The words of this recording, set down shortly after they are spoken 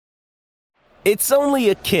It's only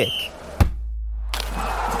a kick,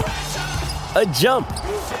 a jump,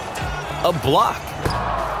 a block.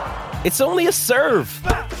 It's only a serve.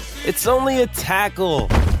 It's only a tackle,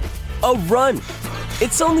 a run.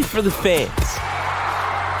 It's only for the fans.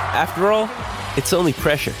 After all, it's only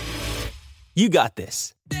pressure. You got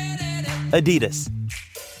this. Adidas.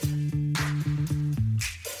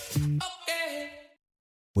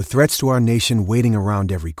 With threats to our nation waiting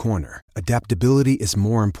around every corner, adaptability is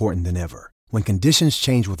more important than ever. When conditions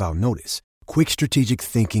change without notice, quick strategic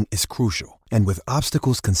thinking is crucial. And with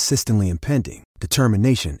obstacles consistently impending,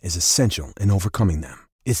 determination is essential in overcoming them.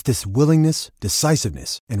 It's this willingness,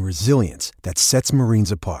 decisiveness, and resilience that sets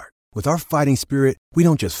Marines apart. With our fighting spirit, we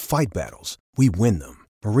don't just fight battles, we win them.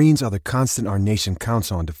 Marines are the constant our nation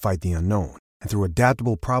counts on to fight the unknown. And through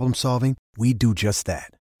adaptable problem solving, we do just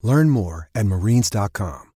that. Learn more at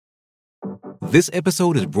marines.com. This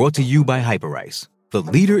episode is brought to you by Hyperice, the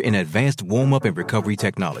leader in advanced warm-up and recovery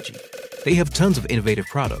technology. They have tons of innovative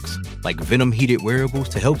products, like Venom-heated wearables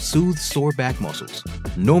to help soothe sore back muscles,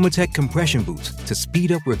 Normatec compression boots to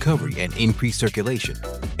speed up recovery and increase circulation,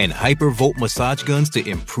 and Hypervolt massage guns to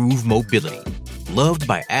improve mobility. Loved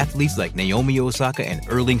by athletes like Naomi Osaka and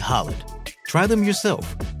Erling Haaland. Try them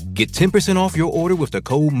yourself. Get 10% off your order with the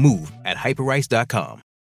code MOVE at hyperice.com.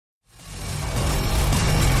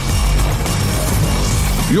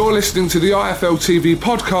 You're listening to the IFL TV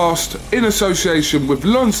podcast in association with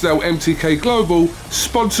Lonsdale MTK Global,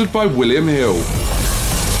 sponsored by William Hill.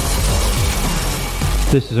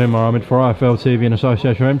 This is Umar Ahmed for IFL TV in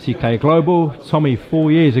association with MTK Global. Tommy, 4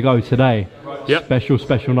 years ago today, yep.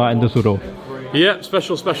 Special night in Dusseldorf. Yeah,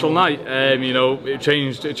 special night. It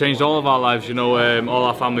changed all of our lives. All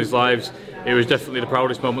our families' lives. It was definitely the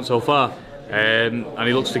proudest moment so far, and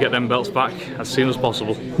he looks to get them belts back as soon as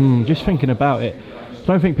possible. Just thinking about it, I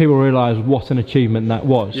don't think people realise what an achievement that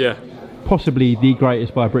was. Yeah. Possibly the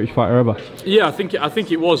greatest by a British fighter ever. Yeah, I think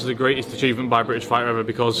it was the greatest achievement by a British fighter ever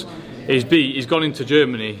because he's gone into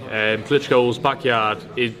Germany, Klitschko's backyard.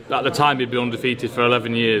 At the time he'd been undefeated for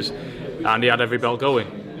 11 years, and he had every belt going.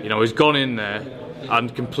 He's gone in there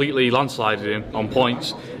and completely landslided him on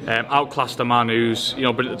points, outclassed a man who's been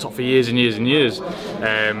at the top for years and years and years.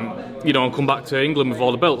 And come back to England with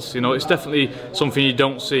all the belts. It's definitely something you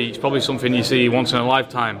don't see. It's probably something you see once in a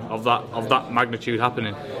lifetime of that magnitude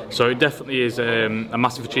happening. So it definitely is a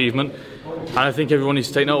massive achievement, and I think everyone needs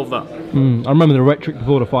to take note of that. I remember the rhetoric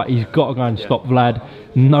before the fight. He's got to go and stop Vlad.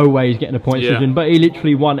 No way he's getting a point decision, but he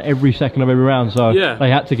literally won every second of every round. So they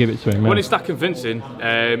had to give it to him. When it's that convincing.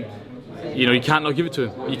 You can't not give it to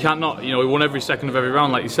him. You can't not. He won every second of every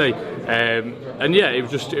round, like you say.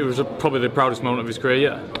 It was probably the proudest moment of his career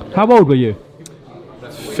yet. How old were you?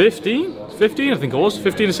 15, I think I was.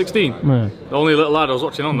 15 or 16. Yeah. The only little lad I was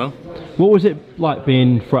watching on though. What was it like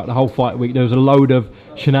being throughout the whole fight week? There was a load of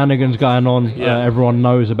shenanigans going on. Everyone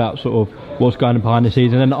knows about sort of what's going on behind the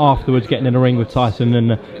scenes, and then afterwards getting in the ring with Tyson and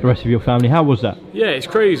the rest of your family. How was that? Yeah, it's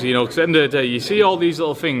crazy, because at the end of the day, you see all these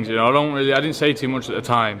little things. I didn't say too much at the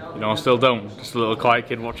time. I still don't. Just a little quiet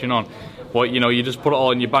kid watching on. But you just put it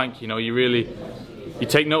all in your bank. You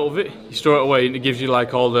take note of it, you store it away, and it gives you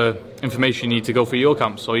like all the information you need to go for your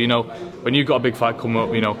camp. So when you've got a big fight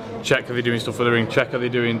coming up, check are they doing stuff for the ring, check are they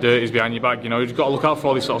doing dirties behind your back. You've got to look out for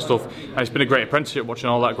all this sort of stuff. And it's been a great apprenticeship watching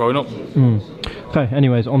all that growing up. Okay,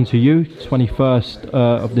 anyways, on to you. 21st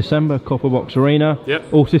of December, Copper Box Arena.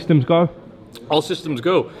 Yep. All systems go? All systems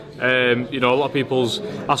go. A lot of people's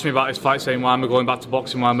asked me about this fight, saying why am I going back to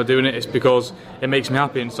boxing, why am I doing it? It's because it makes me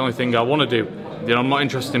happy and it's the only thing I want to do. I'm not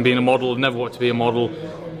interested in being a model, never wanted to be a model,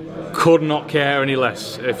 could not care any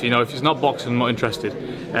less. If it's not boxing, I'm not interested.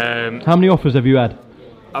 How many offers have you had?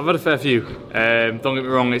 I've had a fair few. Don't get me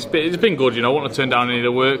wrong, it's been good. I want to turn down any of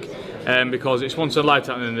the work because it's once in a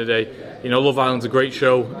lifetime at the end of the day. Love Island's a great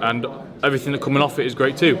show and everything that coming off it is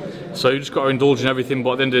great too. So you just got to indulge in everything,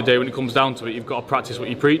 but at the end of the day, when it comes down to it, you've got to practice what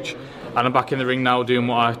you preach. And I'm back in the ring now doing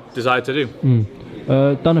what I desire to do.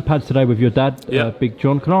 Done a pads today with your dad, Big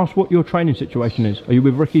John. Can I ask what your training situation is? Are you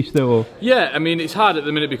with Ricky still? Or? Yeah, it's hard at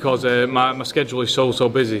the minute because my schedule is so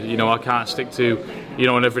busy. I can't stick to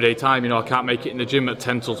an everyday time. I can't make it in the gym at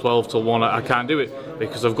 10 till 12 till 1. I can't do it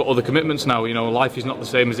because I've got other commitments now. Life is not the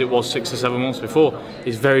same as it was 6 or 7 months before.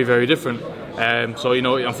 It's very, very different. So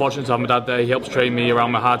I'm fortunate to have my dad there. He helps train me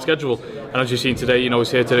around my hard schedule. And as you've seen today,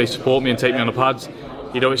 he's here today to support me and take me on the pads.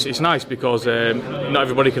 It's nice because not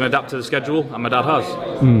everybody can adapt to the schedule, and my dad has.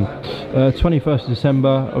 21st of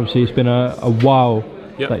December, obviously it's been a while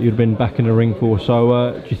that you've been back in the ring for.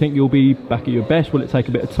 So do you think you'll be back at your best? Will it take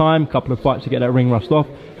a bit of time, a couple of fights to get that ring rust off?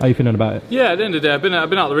 How are you feeling about it? Yeah, at the end of the day, I've been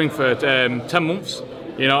out of the ring for 10 months.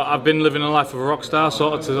 You know, I've been living a life of a rock star,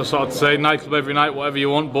 sort of to say, nightclub every night, whatever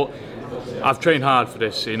you want, but I've trained hard for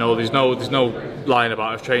this. You know, there's no lying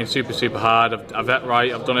about it. I've trained super hard. I've ate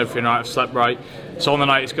right. I've done everything right. I've slept right. So on the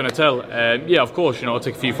night, it's going to tell. Yeah, of course, you know, it'll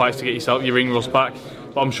take a few fights to get your ring rust back.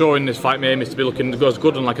 But I'm sure in this fight, my aim is to be looking as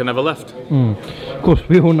good and like I never left. Of course,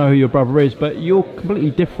 we all know who your brother is, but you're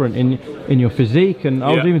completely different in your physique. And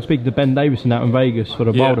I was even speaking to Ben Davison out in Vegas for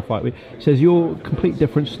the Wilder fight. He says you're a complete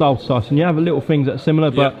different style to Tyson. You have little things that are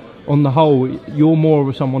similar, but on the whole, you're more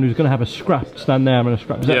of someone who's going to have a scrap, stand there and a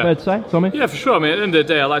scrap. Is that fair to say, Tommy? Yeah, for sure. I mean, at the end of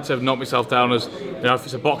the day, I like to knock myself down as, you know, if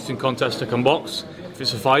it's a boxing contest, I can box. If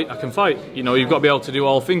it's a fight, I can fight. You know, you've got to be able to do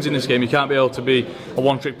all things in this game. You can't be able to be a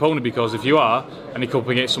one-trick pony, because if you are, and you come up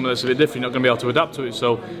against something that's a bit different, you're not going to be able to adapt to it.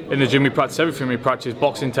 So in the gym, we practice everything. We practice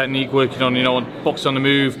boxing technique, working on, you know, boxing on the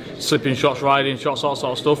move, slipping shots, riding shots, all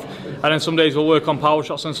sort of stuff. And then some days we'll work on power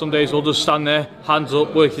shots, and some days we'll just stand there, hands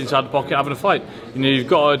up, working inside the pocket, having a fight. You know, you've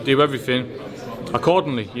got to do everything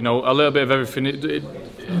accordingly. You know, a little bit of everything,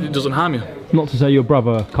 it doesn't harm you. Not to say your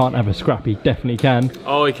brother can't have a scrap, he definitely can.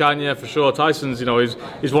 Oh, he can, yeah, for sure. Tyson's, you know, he's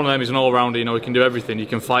one of them. He's an all-rounder. You know, he can do everything. He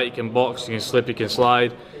can fight, he can box, he can slip, he can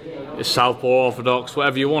slide. It's southpaw, orthodox,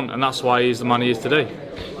 whatever you want, and that's why he's the man he is today.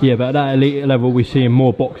 Yeah, but at that elite level, we see him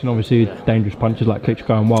more boxing, obviously, dangerous punches like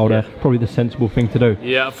Klitschko and Wilder. Probably the sensible thing to do.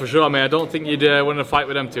 Yeah, for sure. I mean, I don't think you'd win a fight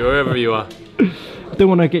with them two, wherever you are. I do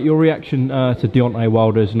want to get your reaction to Deontay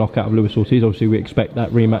Wilder's knockout of Luis Ortiz. Obviously, we expect that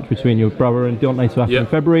rematch between your brother and Deontay to happen in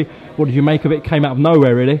February. What did you make of it? Came out of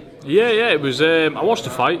nowhere, really. Yeah, it was. I watched the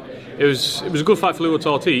fight. It was a good fight for Luis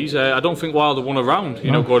Ortiz. I don't think Wilder won a round, you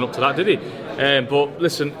know, going up to that, did he? But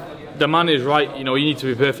listen, the man is right. You know, you need to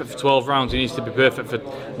be perfect for 12 rounds. He needs to be perfect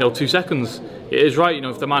for 2 seconds. It is right. You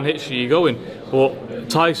know, if the man hits you, you're going. But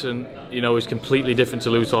Tyson, you know, is completely different to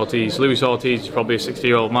Luis Ortiz. Luis Ortiz is probably a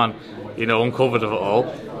 60-year-old man, you know, uncovered of it all.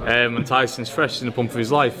 And Tyson's fresh in the pump of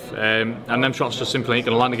his life. And them shots just simply ain't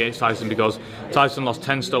going to land against Tyson, because Tyson lost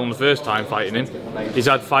 10 stone the first time fighting him. He's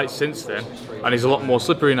had fights since then, and he's a lot more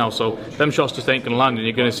slippery now. So them shots just ain't going to land, and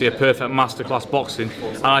you're going to see a perfect masterclass boxing,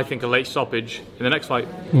 and I think a late stoppage in the next fight.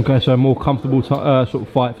 Okay, so a more comfortable sort of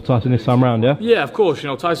fight for Tyson this time round, yeah? Yeah, of course. You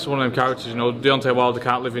know, Tyson's one of them characters. You know, Deontay Wilder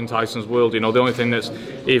can't live in Tyson's world. You know, the only thing that's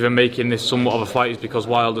even making this somewhat of a fight is because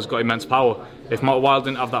Wilder's got immense power. If Wilder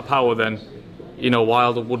didn't have that power, then, you know,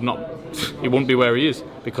 Wilder would not, he wouldn't be where he is,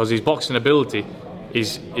 because his boxing ability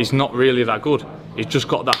is not really that good. He's just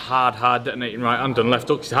got that hard detonating right hand and left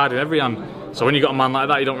hook. He's hard in every hand. So when you got a man like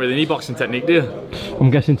that, you don't really need boxing technique, do you? I'm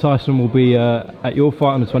guessing Tyson will be at your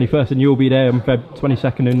fight on the 21st, and you'll be there on Feb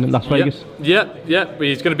 22nd in Las Vegas. Yeah.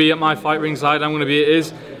 He's going to be at my fight ringside. I'm going to be at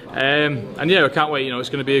his. And yeah, I can't wait. You know, it's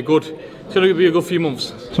going to be a good few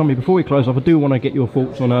months. Tommy, before we close off, I do want to get your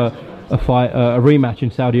thoughts on a rematch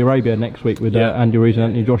in Saudi Arabia next week with Andy Ruiz and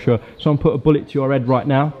Anthony Joshua. Someone put a bullet to your head right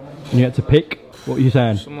now, and you had to pick. What are you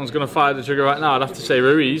saying? Someone's going to fire the trigger right now. I'd have to say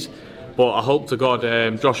Ruiz, but I hope to God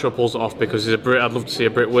Joshua pulls it off, because he's a Brit. I'd love to see a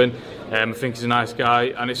Brit win. I think he's a nice guy,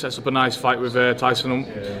 and it sets up a nice fight with Tyson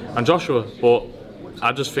and Joshua. But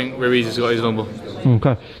I just think Ruiz has got his number.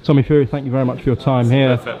 Okay, Tommy Fury, thank you very much for your time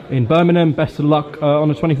here in Birmingham. Best of luck on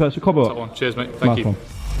the 21st of Cobalt. Cheers, mate. Thank you.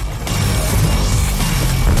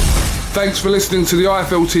 Thanks for listening to the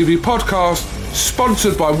IFL TV podcast,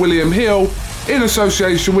 sponsored by William Hill, in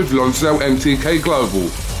association with Lonsdale MTK Global.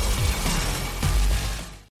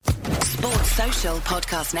 Sports Social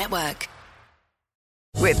Podcast Network.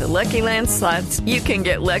 With the Lucky Land Slots, you can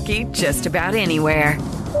get lucky just about anywhere.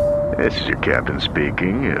 This is your captain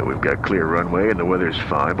speaking. We've got clear runway and the weather's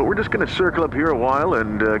fine, but we're just going to circle up here a while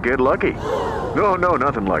and get lucky. No,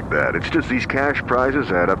 nothing like that. It's just these cash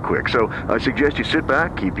prizes add up quick. So I suggest you sit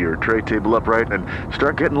back, keep your tray table upright, and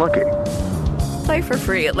start getting lucky. Play for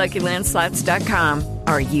free at LuckyLandSlots.com.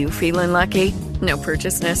 Are you feeling lucky? No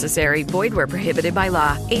purchase necessary. Void where prohibited by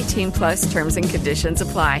law. 18+ terms and conditions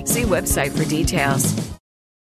apply. See website for details.